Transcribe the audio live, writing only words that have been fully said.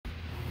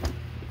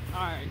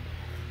Alright.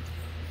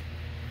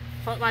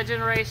 Fuck my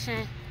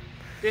generation.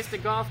 This the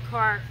golf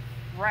cart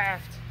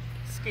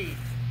RaftSki.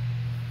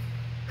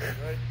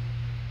 Right.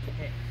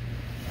 Yeah.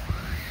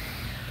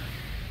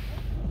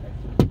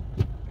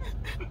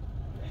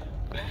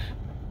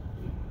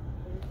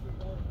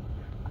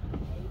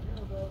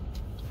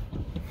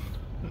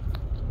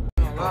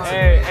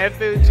 Hey,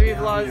 FMG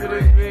vlogs in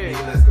this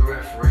bitch. Let's go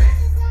referee.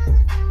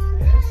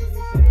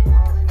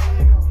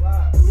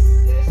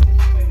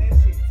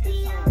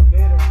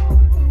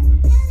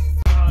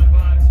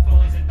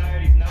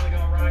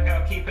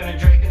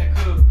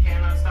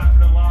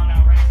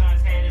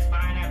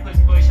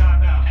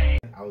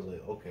 I was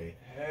like, okay.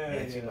 And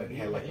it seemed like it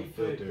had like a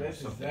filter or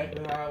something. That's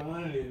exactly how I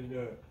wanted it to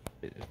do.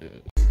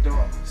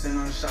 Send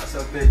on shots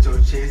up at your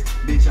chest.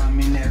 Bitch, I'm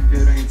in that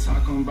field, ain't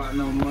talking about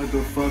no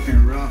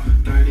motherfucking raw.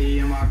 30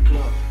 in my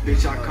club,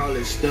 bitch, I call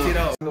it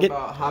stuff.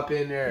 About hop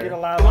in there. Get a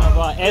live on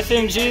vlog.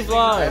 FMG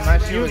vlogs.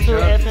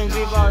 YouTube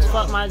FMG vlogs.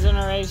 Fuck my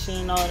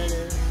generation. You know what it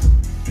is.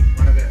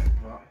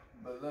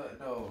 But look,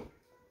 though.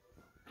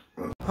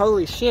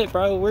 Holy shit,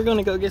 bro. We're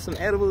gonna go get some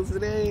edibles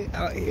today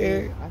out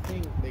here. I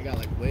think they got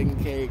like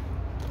wedding cake.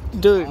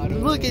 Dude,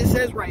 look, it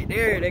says right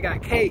there they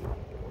got cake.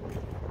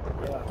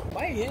 Yeah.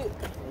 Might hit.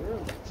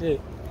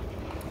 Shit.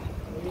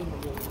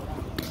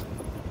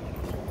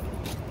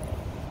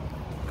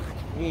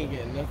 We ain't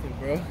getting nothing,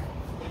 bro.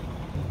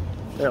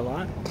 They're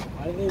lying.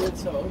 Why did they look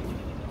so open?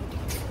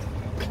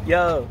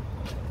 Yo.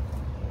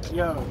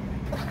 Yo.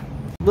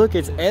 Look,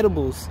 it's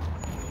edibles.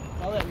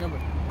 Call that number.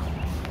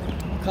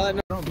 Call that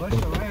number. Don't bust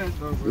your ass,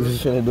 bro. We're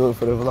just trying to do it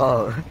for the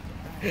vlog.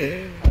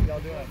 How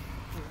y'all doing?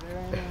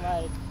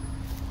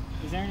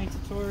 Is there any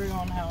tutorial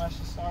on how I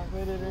should start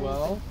with it? Or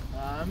well,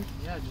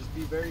 yeah, just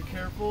be very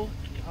careful.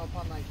 You hop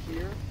on like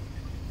here.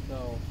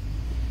 So,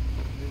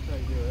 here's how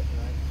you do it,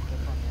 right?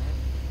 Step on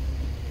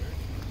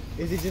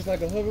there. Is it just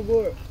like a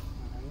hoverboard?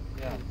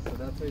 Yeah, so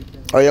that's how you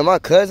can. Oh yeah, my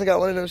cousin got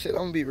one of them shit. I'm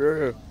gonna be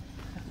real.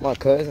 My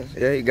cousin,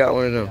 yeah, he got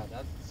one of them.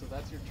 Yeah, so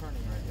that's your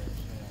turning right there.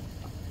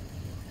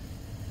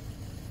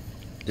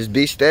 Yeah. Just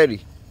be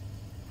steady.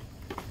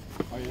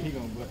 Oh yeah, he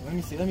gonna. Let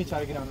me see. Let me try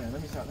to get on there.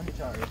 Let me try it real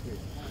quick.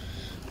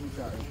 Let me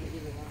try it real quick.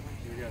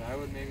 You're good. I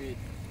would maybe.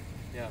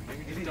 Yeah,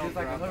 maybe just don't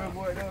grab that. Is it just like a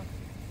hoverboard though?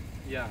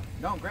 Yeah.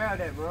 Don't grab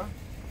that, bro.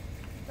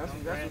 That's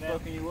what's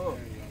fucking you up.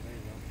 There you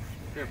go.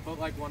 Here, put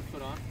like 1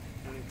 foot on.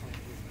 There you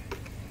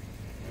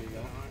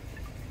go.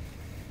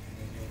 And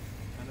then you'll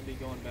kind of be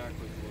going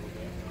backwards a little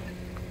bit, right?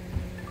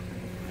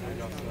 There you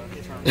go. So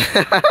that's turn.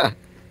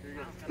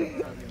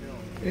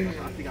 You're good.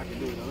 I think I can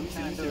do it though. Let me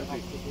see real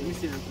quick. Let me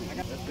see real quick.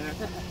 That's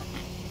better.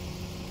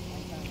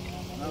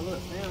 Now look,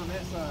 stay on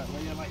that side.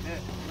 Where you're like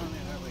that. Stay on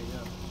there that way,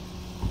 yeah.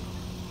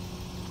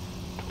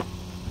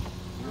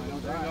 There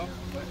you go.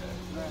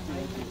 I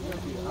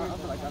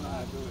feel like I know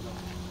how to do it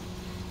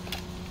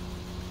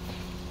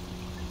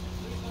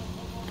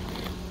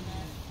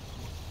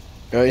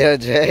though. Oh yeah,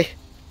 Jay.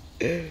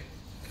 That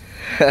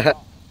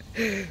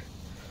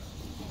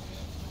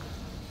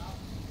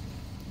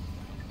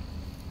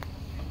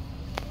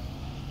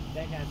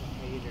guy's a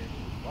hater.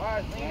 Why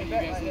is you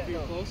guys live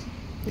here close?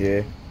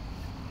 Yeah.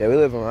 Yeah, we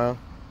live around.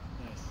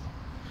 Nice.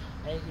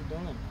 Hey, he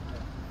doing?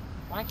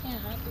 Why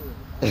can't I do it?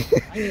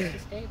 I used to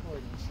skateboard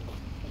and shit.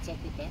 What's up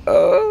with that?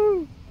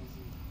 Oh.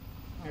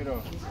 Here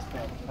though.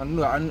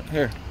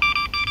 Here.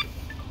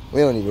 We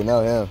don't even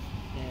know him.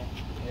 Yeah.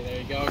 Hey, there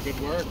you go. Good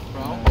work,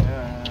 bro.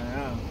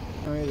 Yeah.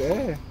 Right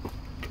there.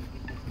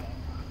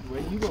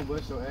 Wait, you gonna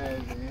bust your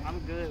ass, man. I'm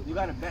good. You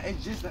gotta bet.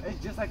 It's just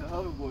like a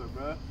hoverboard,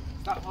 bro.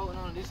 Stop holding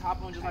on. Just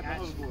hop on, just like a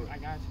hoverboard. I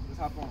got you. Just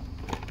hop on.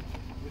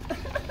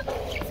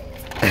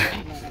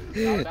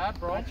 Not bad,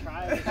 bro. I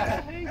tried.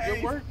 Hey,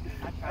 good work.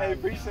 I tried. Hey,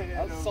 appreciate it.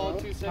 That's all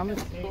 2 seconds. I'm a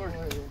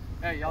skateboarder.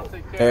 Hey, y'all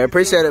take care. Hey,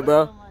 appreciate it,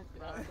 bro.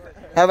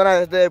 Have a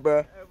nice day,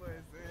 bro.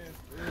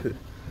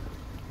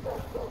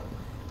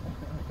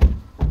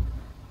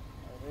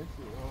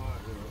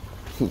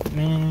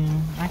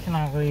 Man, I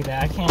cannot believe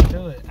that. I can't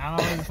do it. I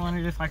always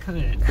wondered if I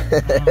could.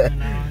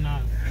 No.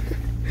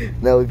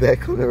 Now we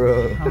back on the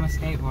road. I'm a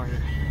skateboarder.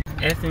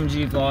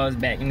 FMG vlogs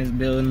back in this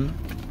building.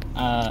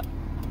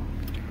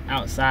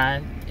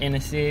 Outside in the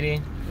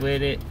city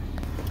with it.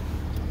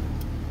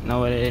 Know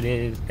what it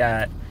is.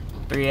 Got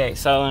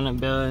 3XO in the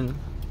building.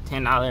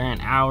 $10 an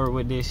hour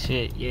with this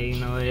shit. Yeah, you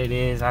know what it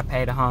is. I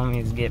pay the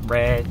homies, get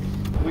bread.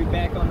 We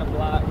back on the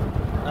block.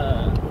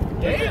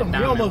 Damn,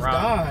 we almost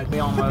died. We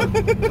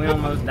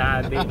almost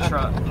died. Big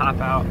truck pop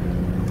out.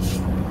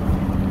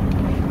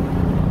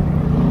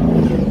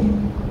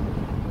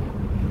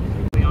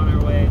 We on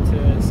our way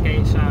to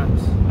skate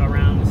shops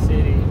around the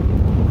city,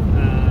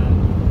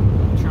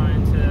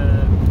 trying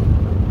to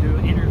do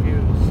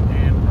interviews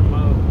and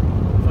promote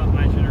Fuck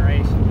My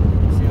Generation.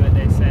 See what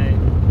they say.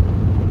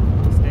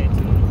 Stay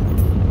tuned.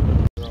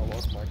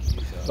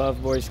 Above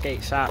Board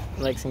Skate Shop,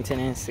 Lexington,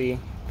 NC.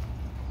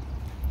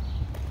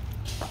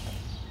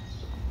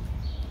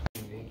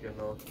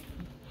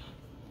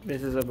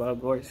 This is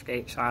Above Board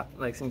Skate Shop,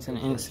 Lexington,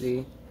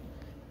 NC.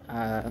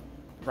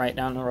 Right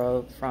down the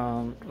road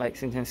from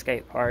Lexington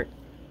Skate Park.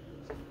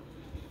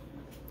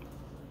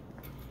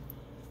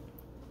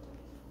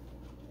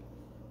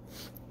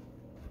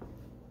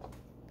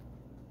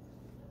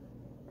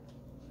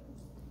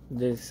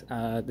 This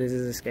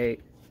is a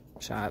skate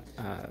shop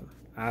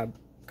I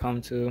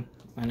come to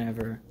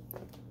whenever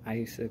I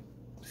used to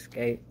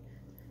skate.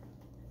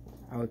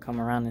 I would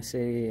come around the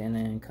city and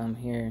then come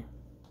here.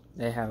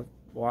 They have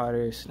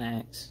water,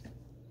 snacks,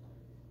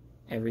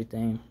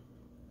 everything.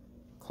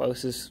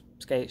 Closest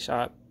skate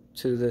shop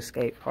to the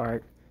skate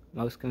park,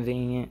 most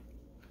convenient.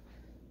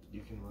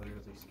 You can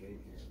literally skate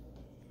here.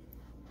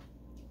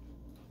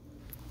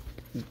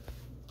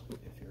 If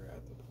you're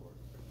at the port.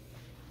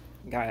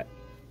 Got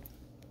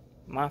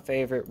my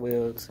favorite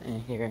wheels in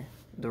here,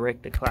 the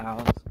Rick the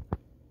Clouds.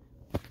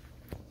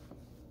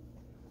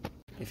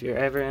 If you're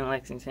ever in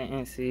Lexington,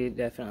 NC,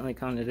 definitely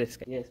come to this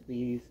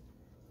SBs.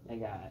 They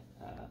got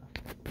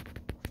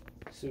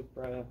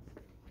Supra,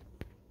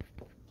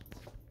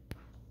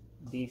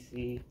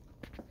 DC,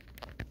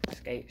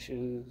 skate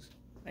shoes.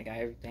 They got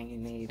everything you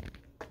need.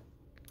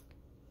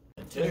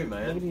 Too,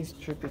 man. Look at these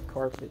trippy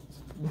carpets.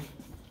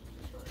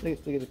 look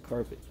at the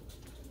carpet.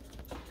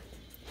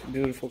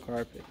 Beautiful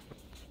carpet.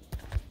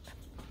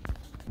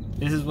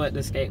 This is what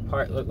the skate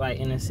park look like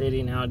in the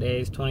city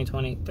nowadays,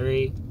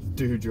 2023.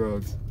 Do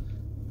drugs.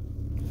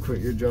 Quit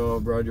your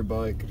job, ride your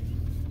bike.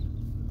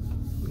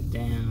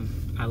 Damn,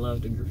 I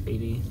love the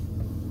graffiti.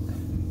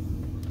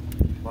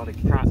 A lot of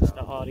kids Props out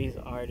to all these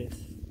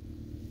artists.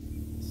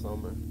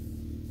 summer.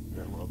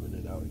 They're loving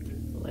it out here.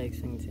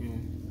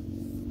 Lexington.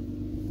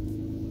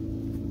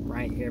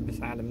 Right here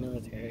beside the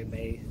military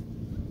base.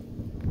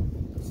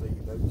 So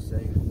you better be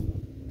safe.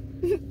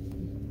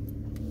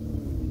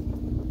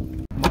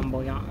 Bon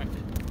voyage.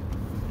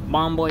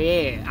 Bon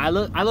voyage. I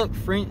look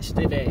French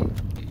today.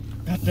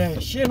 Got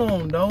that shit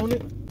on, don't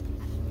it?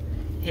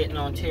 Hitting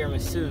on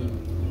tiramisu.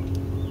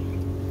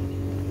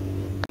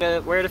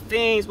 Where the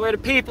fiends? Where the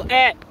people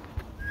at?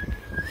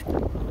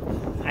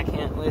 I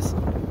can't listen.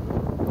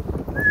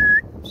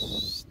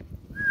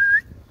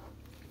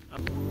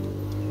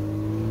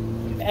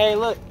 Hey,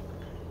 look.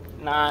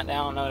 Nah, I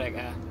don't know that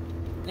guy.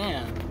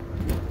 Damn.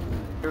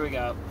 Here we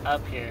go.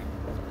 Up here.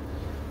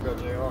 Got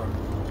JR.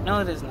 No,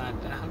 it is not.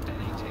 I hope that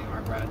ain't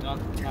JR, bro.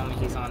 Don't tell me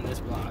he's on this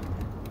block.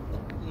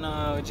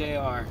 No,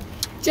 JR.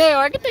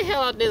 JR, get the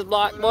hell out this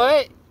block,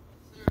 boy.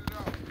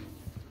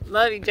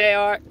 Love you,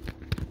 JR.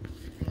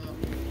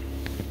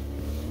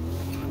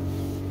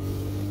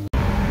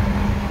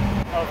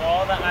 Of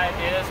all the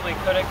ideas we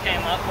could have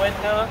came up with,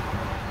 though,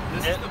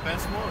 This is the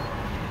best one.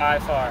 by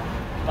far.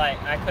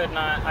 Like, I couldn't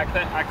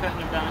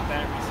have done it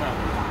better myself.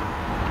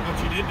 But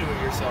you did do it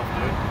yourself,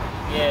 dude.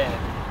 Yeah.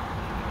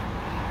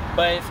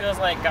 But it feels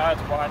like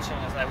God's watching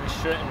us. Like, we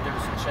shouldn't do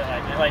some shit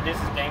like this. Like, this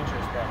is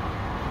dangerous, bro.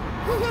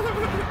 You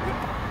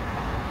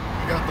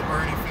got the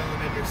burning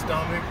feeling in your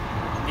stomach.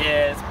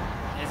 Yeah, it's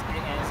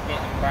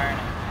getting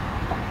burning.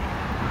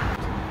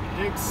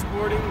 Dick's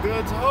Sporting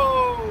Goods,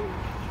 ho!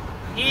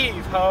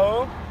 Eve,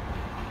 ho!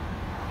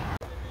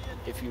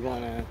 If you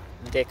want to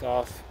dick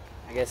off,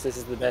 I guess this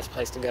is the best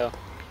place to go.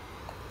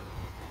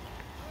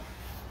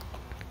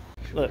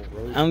 Look,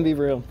 I'm gonna be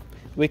real.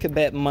 We could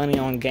bet money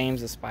on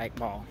games of spike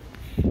ball.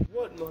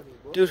 What money,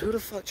 bro? Dude, who the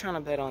fuck trying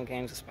to bet on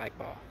games of spike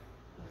ball?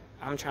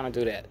 I'm trying to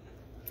do that.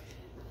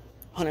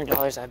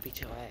 $100, I beat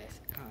your ass.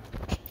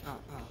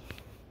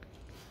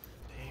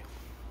 Damn.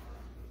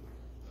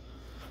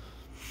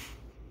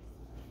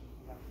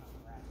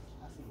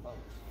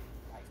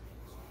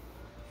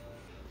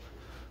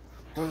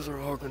 Those are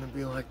all gonna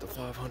be like the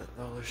 $500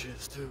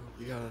 shits too.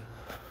 You gotta.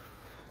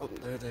 Oh,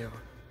 there they are.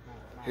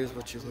 Here's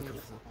what you're looking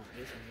for.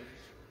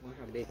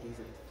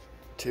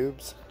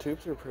 Tubes?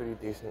 Tubes are pretty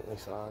decently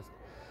sized.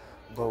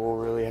 But we'll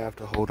really have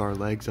to hold our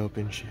legs up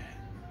and shit.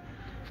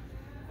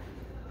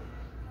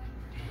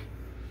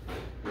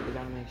 We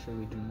gotta make sure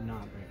we do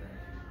not break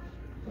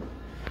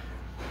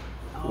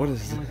our. What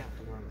is and this? we got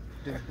the rope.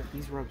 Dude,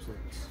 these ropes look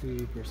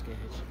super sketchy.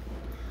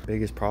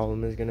 Biggest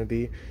problem is gonna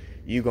be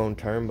you gonna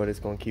turn, but it's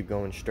gonna keep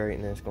going straight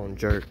and then it's gonna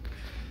jerk.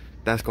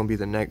 That's gonna be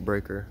the neck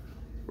breaker.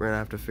 We're gonna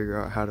have to figure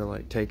out how to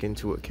like take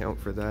into account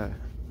for that.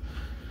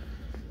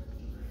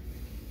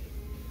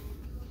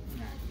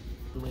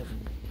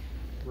 Living.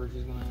 We're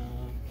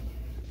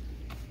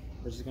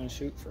just gonna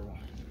shoot for one.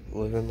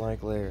 Living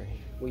like Larry.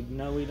 We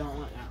know we don't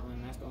want that one.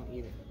 That's gonna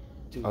eat it.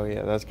 Dude, Oh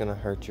yeah, that's gonna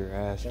hurt your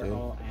ass, they're dude.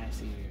 all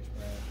ass eaters,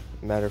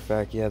 bro. Matter of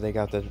fact, yeah, they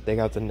got the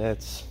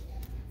nets.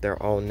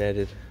 They're all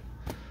netted.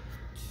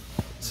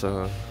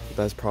 So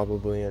that's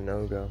probably a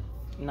no-go.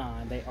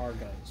 Nah, they are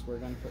goats. We're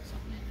gonna put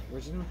something in it. We're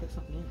just gonna put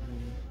something in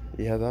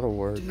it. Yeah, that'll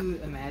work.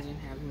 Dude, imagine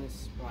having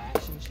this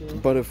splash and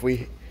shit. But if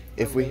we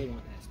I really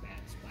want that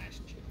splash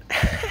and shit.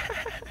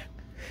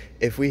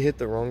 if we hit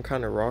the wrong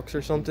kind of rocks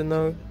or something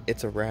though,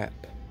 it's a wrap.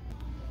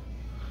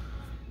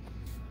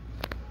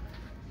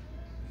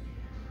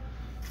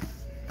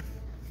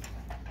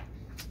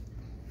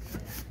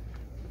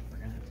 We're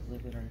gonna have to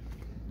live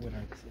with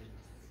our decisions.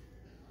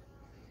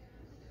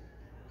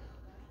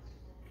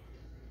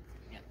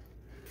 Yep.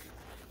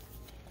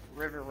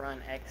 River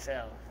Run XL.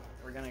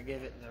 We're gonna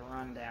give it the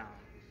rundown,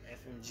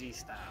 FMG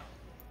style.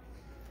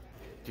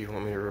 Do you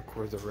want me to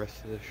record the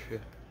rest of this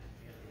shit?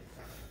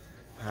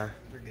 Huh?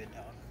 We're good,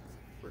 dog.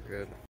 We're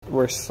good.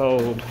 We're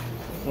sold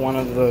one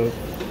of the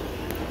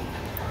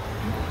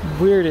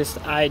weirdest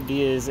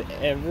ideas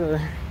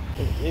ever.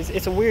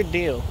 It's a weird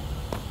deal.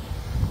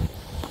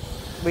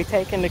 We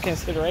take into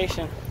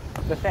consideration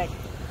the fact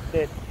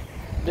that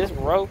this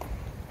rope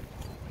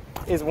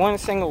is one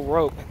single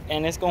rope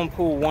and it's gonna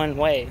pull one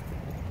way.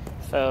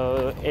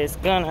 So it's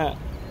gonna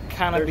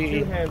kind of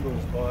be... There's 2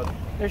 handles, bud.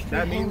 There's 2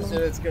 That handles. means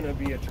that it's gonna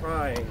be a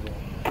triangle.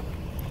 I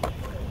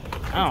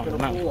It's don't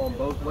gonna know. pull on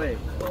both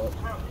legs, bud.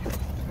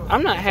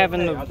 I'm not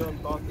having I done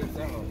thought this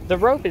out. the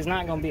rope is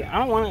not gonna be... I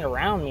don't want it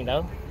around me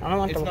though. I don't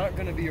want It's the... not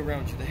gonna be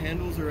around you. The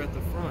handles are at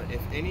the front.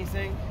 If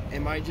anything, it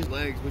might just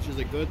legs, which is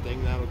a good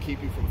thing. That'll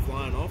keep you from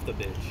flying off the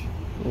bitch.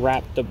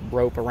 Wrap the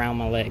rope around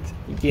my legs.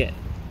 Yeah.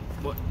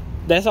 What?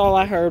 That's all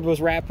I heard was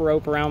wrap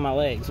rope around my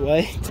legs.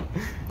 What?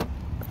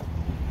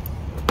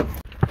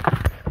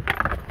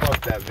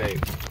 Fuck that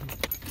vape.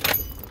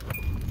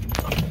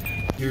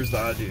 Here's the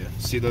idea.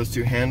 See those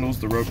 2 handles?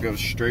 The rope goes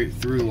straight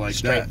through like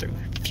Straight that. through.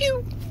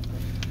 Pew!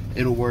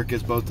 It'll work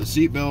as both the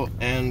seatbelt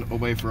and a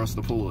way for us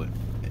to pull it.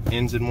 It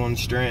ends in one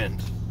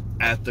strand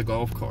at the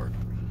golf cart,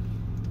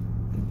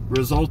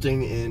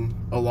 resulting in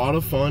a lot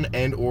of fun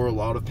and or a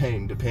lot of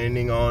pain,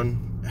 depending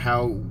on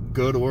how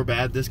good or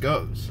bad this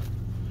goes.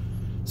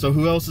 So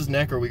who else's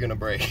neck are we gonna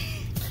break?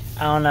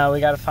 I don't know. We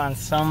gotta find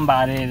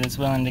somebody that's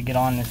willing to get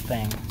on this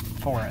thing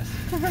for us.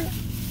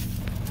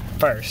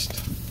 First.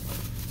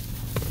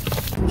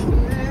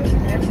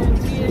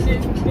 FMG in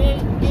this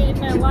bitch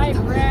getting a life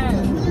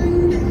raft.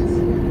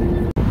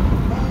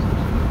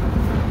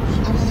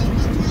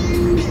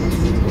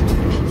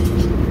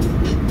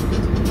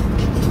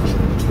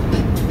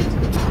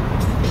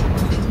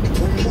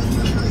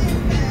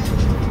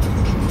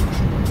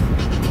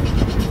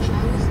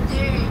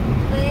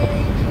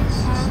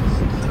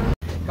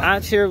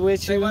 Out here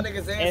with you,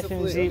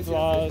 FMG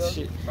vlogs.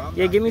 Shit.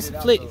 Yeah, give me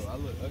some flicks. I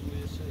look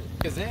ugly as shit.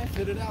 Kazan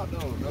fit it out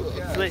though. No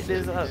cap. Flick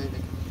this up.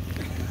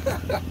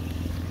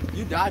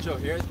 You dyed your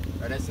hair,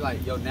 or that's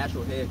like your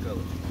natural hair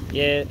color?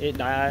 Yeah, it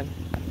died.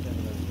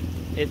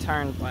 It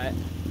turned black.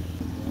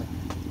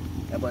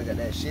 That boy got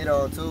that shit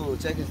on too.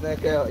 Check his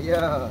neck out.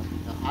 Yeah.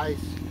 The ice.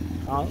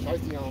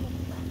 Shiesty on him.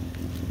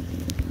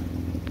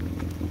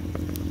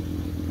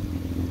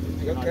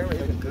 Your camera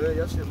isn't good.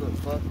 Your shit look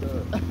fucked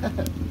up.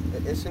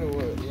 It shouldn't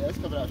work. Yeah, it's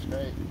coming out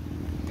straight.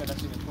 Got that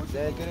shit in portrait.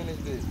 Dad, get in this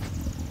bitch.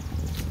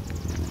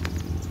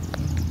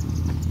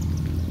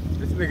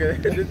 This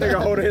nigga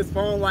holding his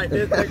phone like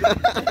this.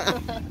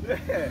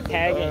 Nigga.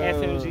 Tagging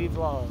FMG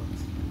vlogs.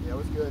 Yeah,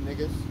 what's good,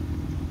 niggas?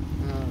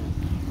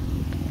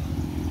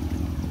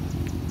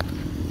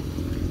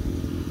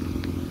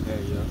 Hey,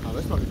 yeah. Oh,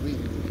 let's fucking weed.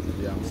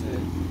 Yeah, I'm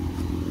saying.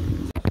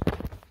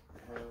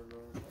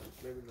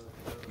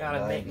 Got a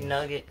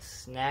McNugget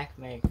snack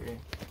maker.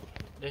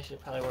 This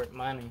should probably worth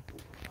money.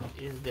 What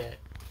is that?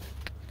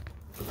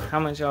 How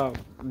much y'all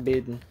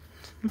bidding?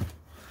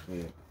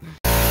 Yeah.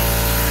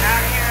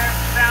 Out here,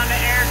 found the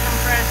air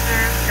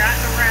compressor, got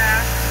the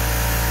raft,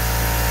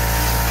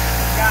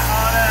 got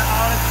all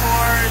the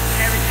cords,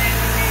 everything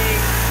we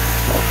need.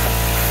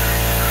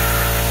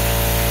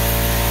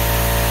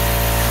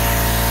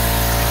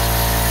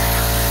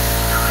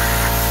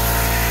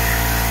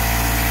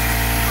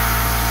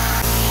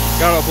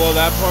 Gotta blow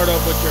that part up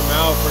with your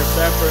mouth or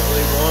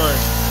separately one.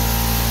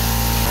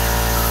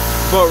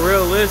 But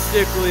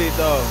realistically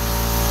though,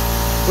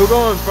 who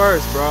going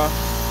first, bro?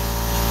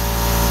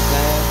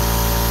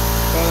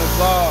 For the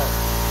vlog.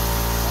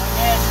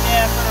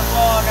 Yeah, for the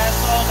vlog, I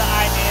sold the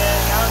idea.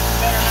 Y'all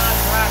better not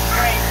drive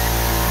straight.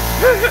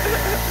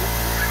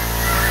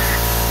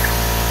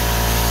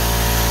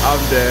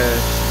 I'm dead.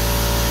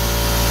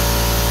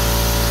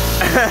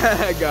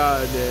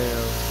 God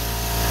damn.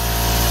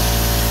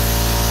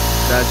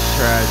 That's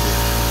tragic.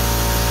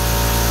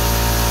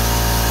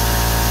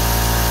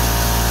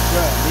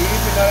 Bro, do you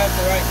even know that's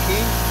the right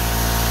key?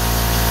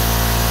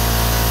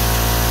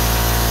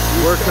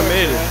 We're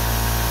committed.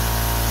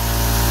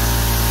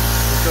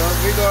 So if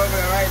we go over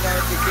there right now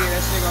with the key, that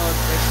shit gonna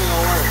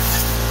work.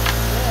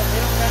 Yeah, we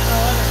don't got no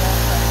other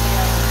guys.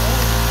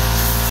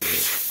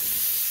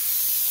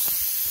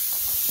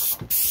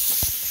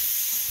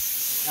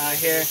 Out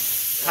here,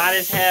 hot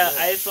as hell.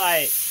 It's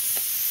like,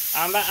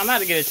 I'm about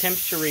to get a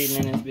temperature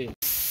reading in this bitch.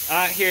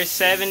 Out here,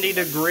 70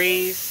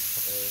 degrees.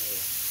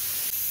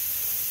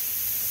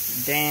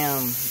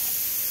 Damn.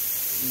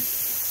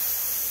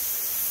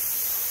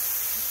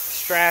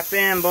 Strap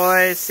in,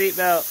 boys.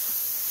 Seatbelt.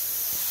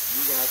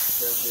 You got to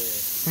step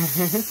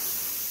in.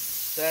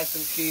 Stash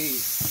some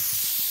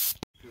keys.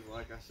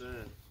 Like I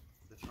said,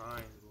 the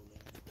triangle,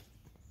 man.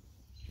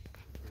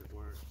 It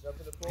works.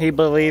 He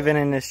believing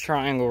in this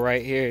triangle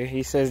right here.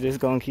 He says this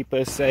gonna keep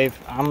us safe.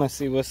 I'm gonna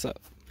see what's up.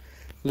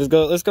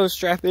 Let's go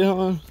strap it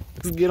on.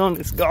 Let's get on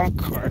this golf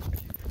cart.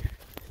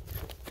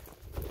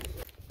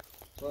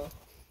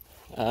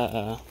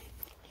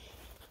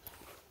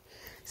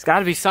 It's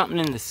gotta be something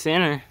in the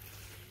center.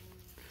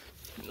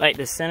 Like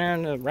the center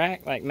of the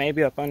rack, like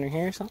maybe up under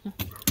here or something.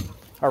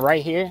 Or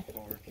right here.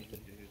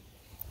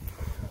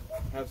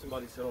 Have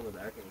somebody sit on the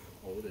back and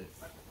hold it.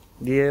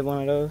 Do you have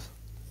one of those?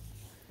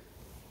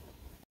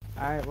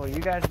 Alright, well, you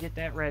guys get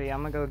that ready.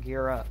 I'm gonna go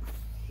gear up.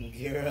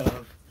 Gear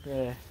up.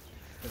 Yeah.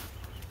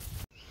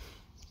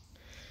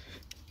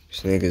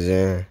 This nigga's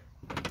in.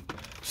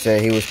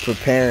 Saying he was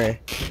preparing.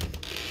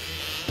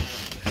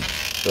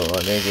 So,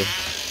 nigga.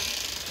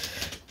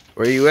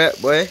 Where you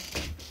at, boy?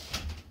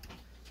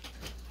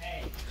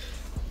 Hey.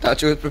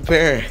 Thought you was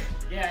preparing.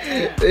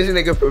 Yeah. This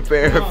nigga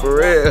preparing No, for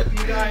real.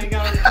 You gotta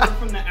record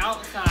from the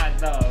outside,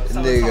 though.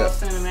 So Nigga.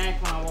 it's all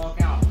cinematic when I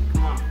walk out.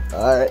 Come on.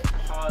 Alright.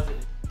 Pause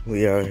it.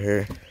 We out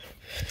here.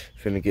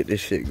 Finna get this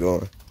shit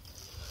going.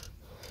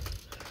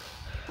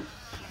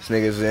 This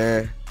nigga's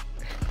in.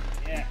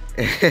 Yeah.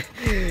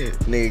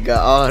 Nigga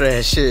got all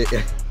that shit.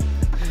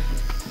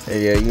 Hey,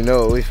 yeah, you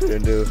know what we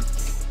finna do.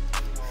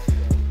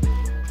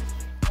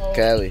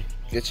 Callie,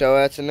 get your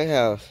ass in the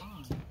house.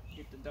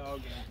 Get the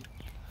dog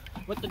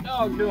in. What the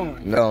dog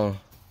doing? No.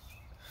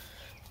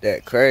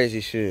 That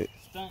crazy shit.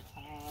 Stunt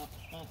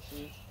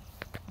shit.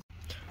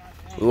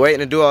 We waiting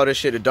to do all this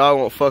shit. The dog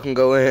won't fucking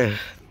go in.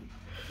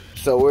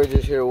 So we're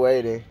just here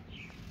waiting,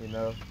 you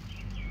know.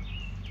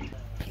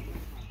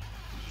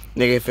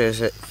 Nigga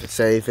finna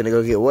say he finna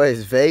go get what?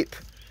 His vape?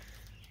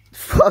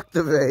 Fuck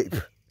the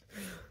vape.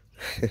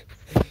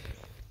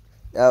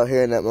 Out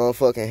here in that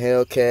motherfucking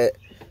Hellcat.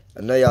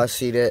 I know y'all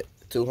see that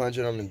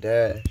 200 on the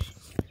dash.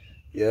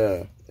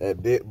 Yeah,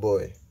 that big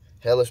boy.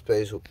 Hella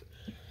space.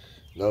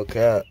 No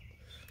cap.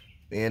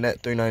 We in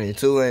that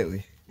 392, ain't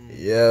we?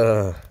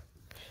 Yeah.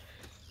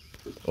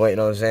 Waiting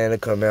on Zan to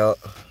come out.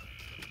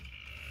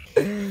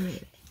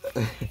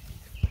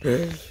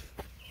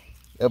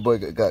 That boy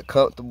got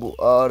comfortable,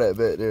 all that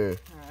back there.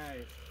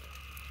 Alright.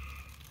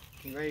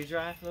 You ready to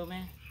drive, little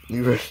man?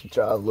 You ready to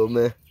drive, little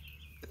man?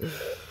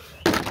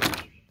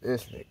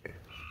 This nigga.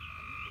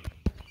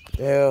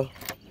 Hell.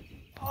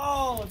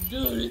 Oh,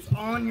 dude, it's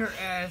on your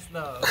ass,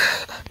 though.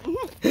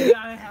 You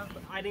gotta have,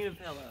 I need a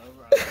pillow,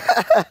 bro.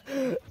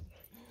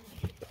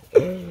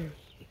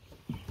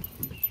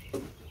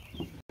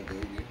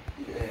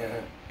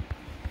 Yeah.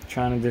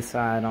 Trying to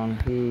decide on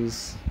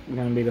who's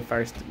gonna be the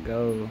first to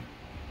go.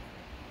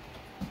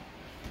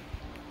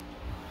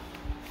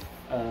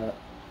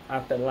 I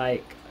feel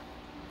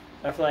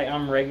like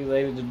I'm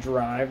regulated to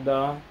drive,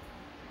 though.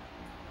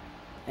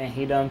 And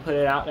he done put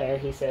it out there.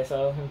 He said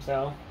so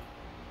himself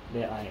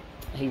that like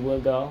he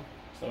would go.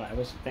 So I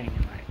was thinking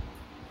like,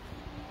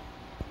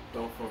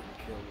 Don't fucking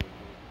kill me,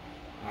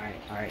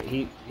 all right.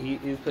 He's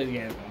put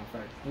together going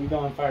first. He's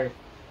going first.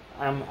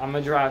 I'm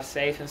gonna drive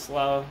safe and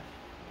slow,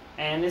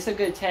 and it's a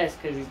good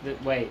test because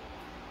wait.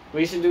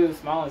 We should do the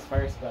smallest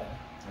first though.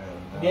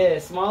 No. Yeah,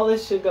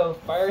 smallest should go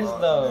first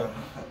though.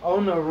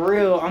 On the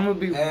real, I'm gonna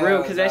be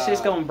real because that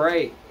shit's gonna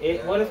break.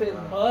 What if it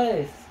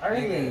busts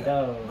early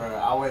though? Bro,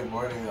 I weigh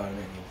more than y'all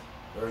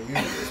niggas. Or you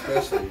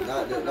especially.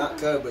 not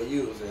Cub, but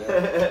you.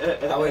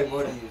 I weigh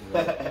more than you.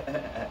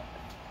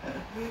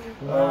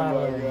 Wow.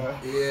 Oh my god.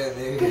 Yeah,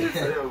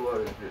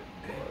 nigga.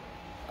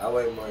 I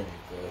weigh more than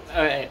you,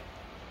 Alright.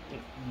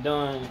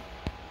 Done.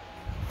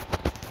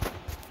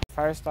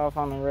 First off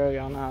on the rail,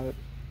 y'all know how to.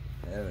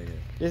 Hell yeah.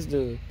 This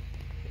dude.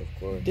 Of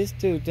course. This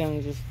dude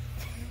done just.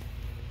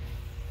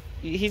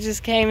 He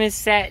just came and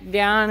sat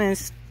down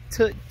and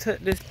took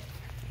this.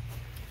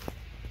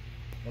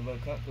 I'm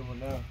uncomfortable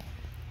now.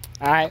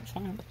 Alright,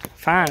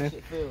 fine.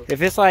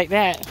 If it's like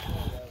that,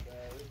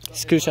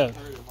 scooch up.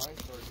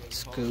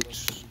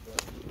 Scooch.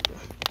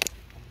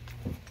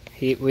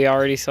 We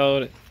already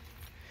sold it.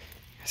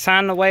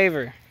 Sign the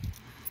waiver.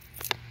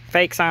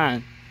 Fake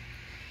sign.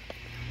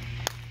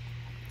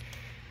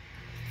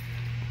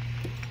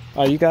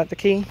 Oh, you got the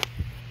key?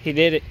 He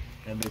did it.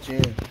 That bitch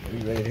in.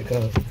 We ready to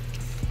go.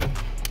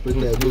 Put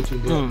that bitch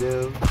in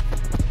down.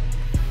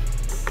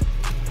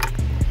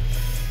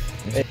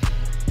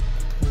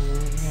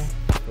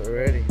 We're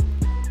ready.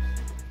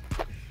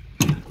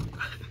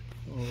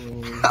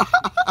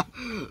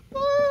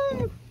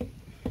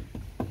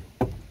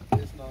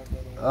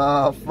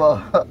 Oh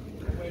fuck.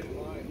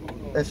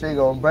 That shit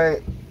gonna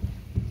break.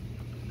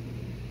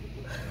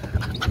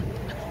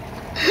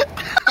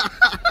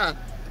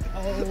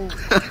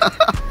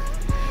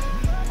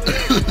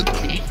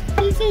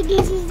 He said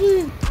this is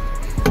it.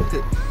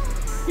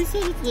 He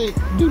said it's it.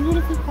 Dude, what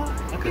if it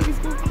pops? I think it's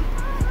gonna pop.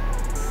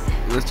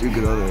 Let's you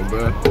get on there,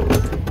 bro.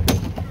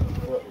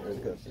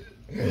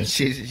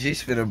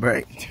 She's finna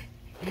break.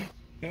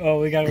 Oh,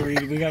 we gotta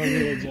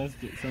readjust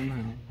it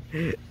somehow.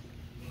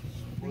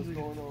 What's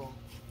going on?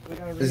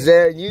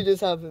 Zed, you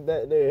just hopping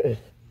back there.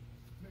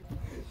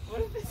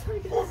 What if it's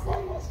like a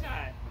single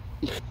shot?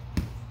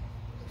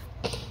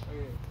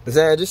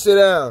 Zed, just sit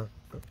down.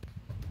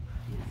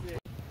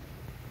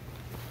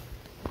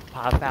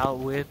 Pop out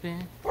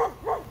whipping. Look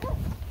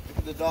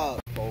at the dog.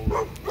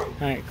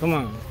 Alright, come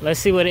on. Let's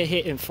see what it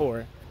hitting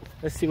for.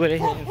 Let's see what it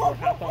hitting for.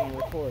 Hop on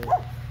record.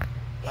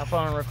 Hop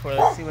on record.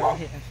 Let's see what it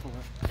hitting for.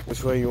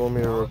 Which way you want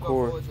me to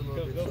record? Go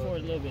for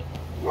it a little bit.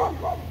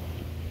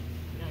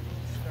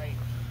 Straight.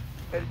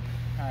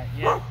 Alright,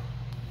 yeah.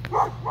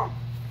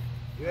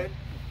 Good?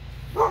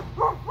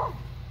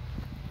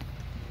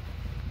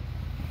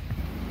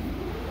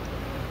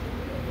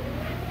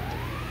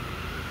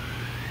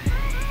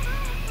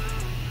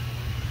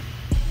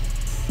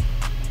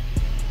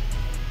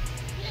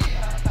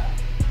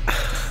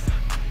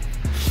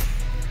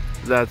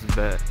 That's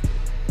bet.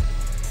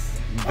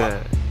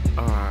 Bet.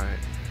 Alright.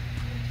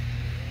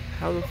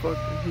 How the fuck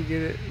did he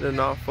get it to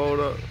not fold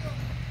up?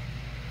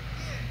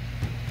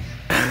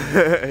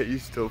 You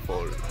still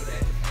folded.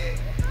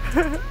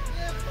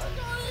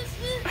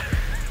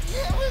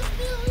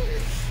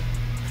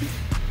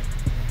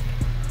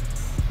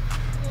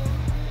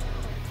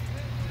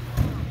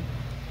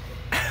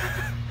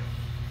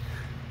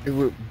 It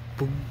went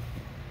boom.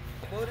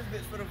 What is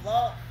this for the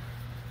vlog?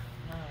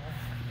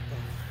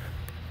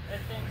 That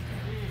thing's too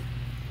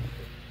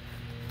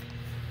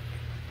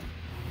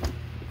big.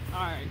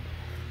 Alright.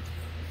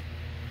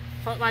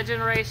 Fuck my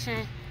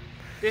generation.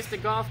 This the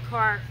golf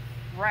cart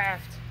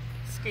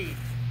RaftSki.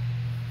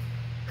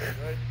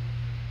 Right.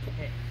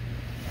 Yeah.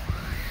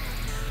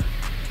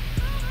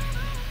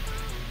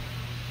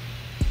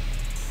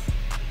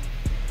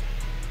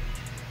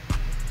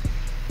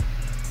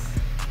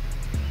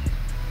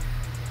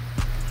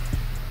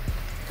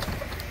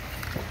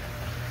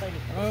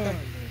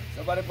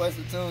 Somebody play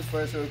some tunes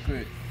first real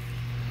quick.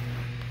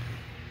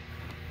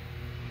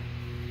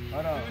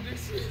 Hold on.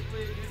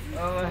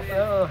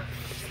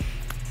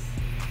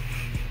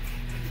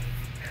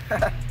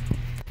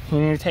 You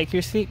need to take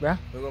your seat, bro.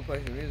 We're gonna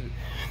play some music.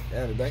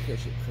 Damn, the back of that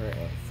shit crack.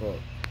 Oh,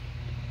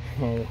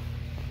 fuck.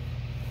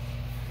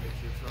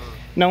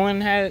 No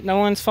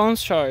one's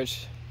phone's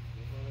charged.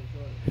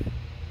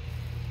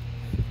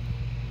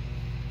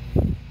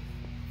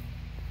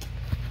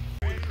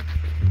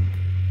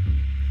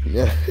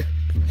 Yeah.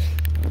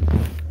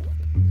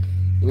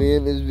 We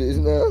in this bitch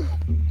now.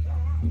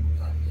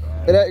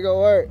 It ain't gonna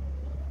work.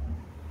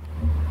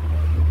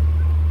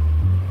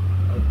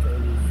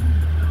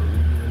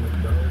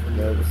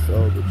 Never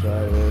sold the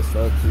try to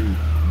so cheap.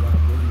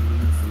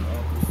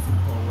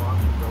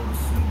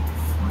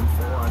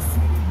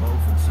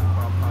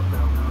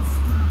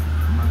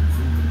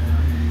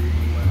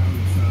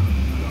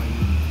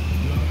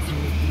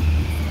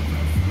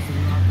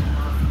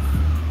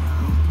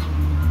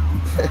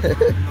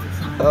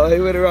 Oh, he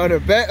went around the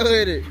back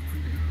with it.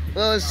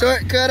 Little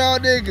shortcut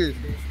on niggas.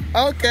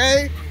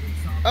 Okay.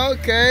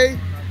 Okay.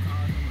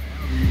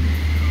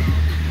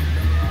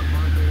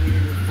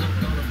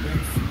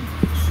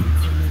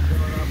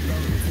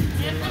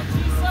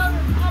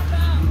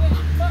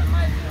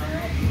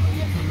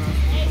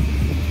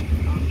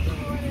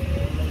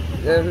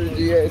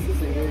 FMG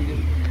nigga.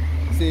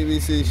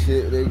 CBC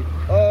shit, nigga.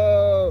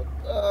 Oh.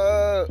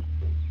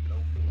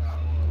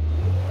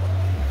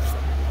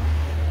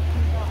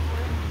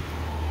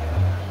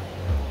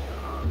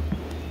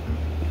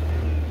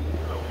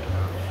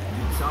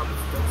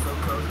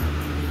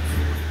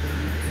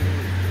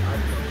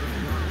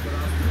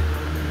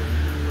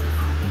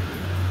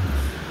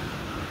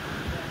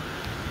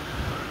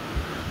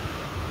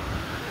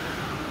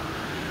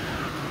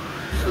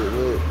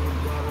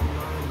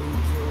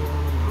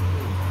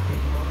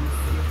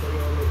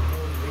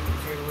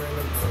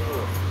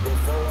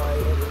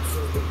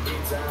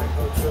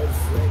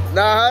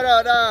 Nah, hold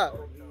on, nah.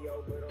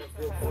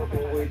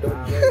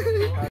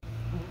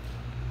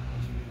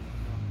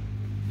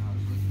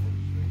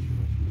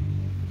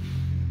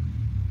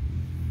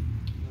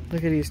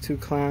 Look at these two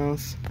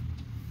clowns.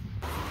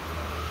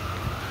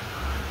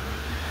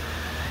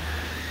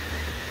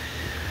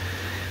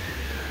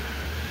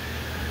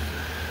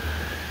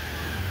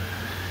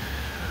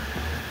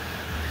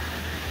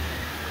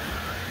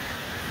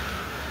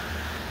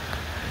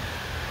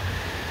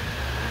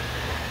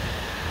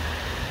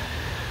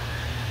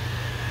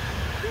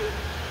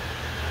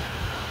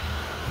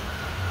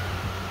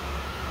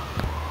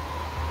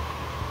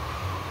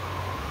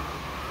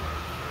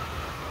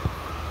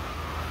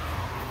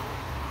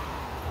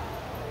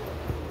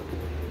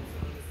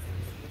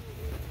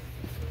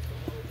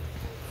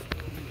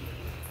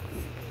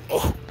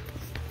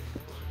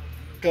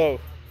 Go.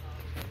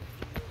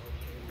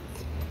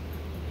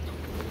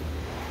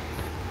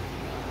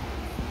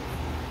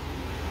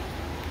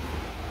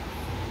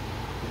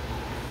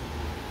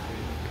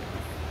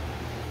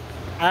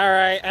 All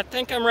right, I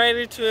think I'm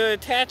ready to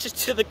attach it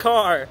to the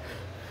car.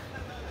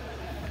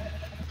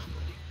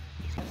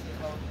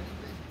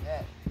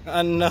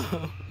 I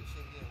know.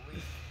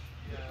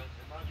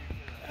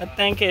 I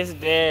think it's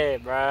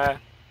dead, bruh.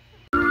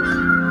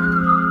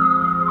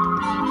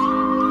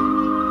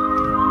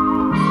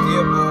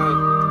 Yeah, boy.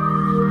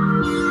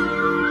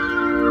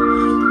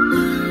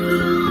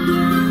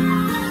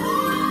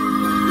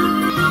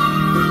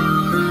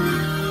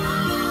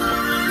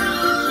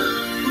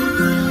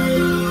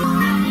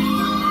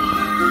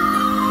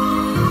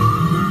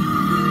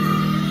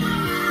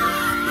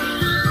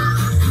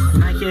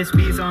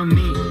 SB's on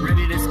me,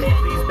 ready to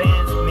skate these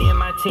bands. Me and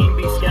my team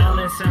be scouting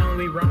and sound.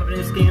 We robbing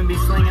and skin, be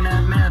slinging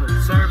that metal.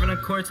 Serving a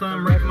court till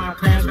I'm wrecking my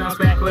plans. Bounce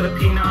back with a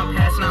P, now I'm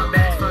passing out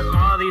bags. Fuck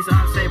all these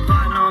odds, say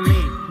plotting on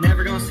me.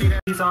 Never gonna see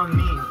that. He's on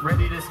me,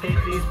 ready to skate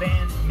these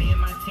bands. Me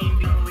and my team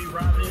be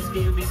robbing and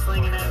skin, be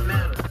slinging that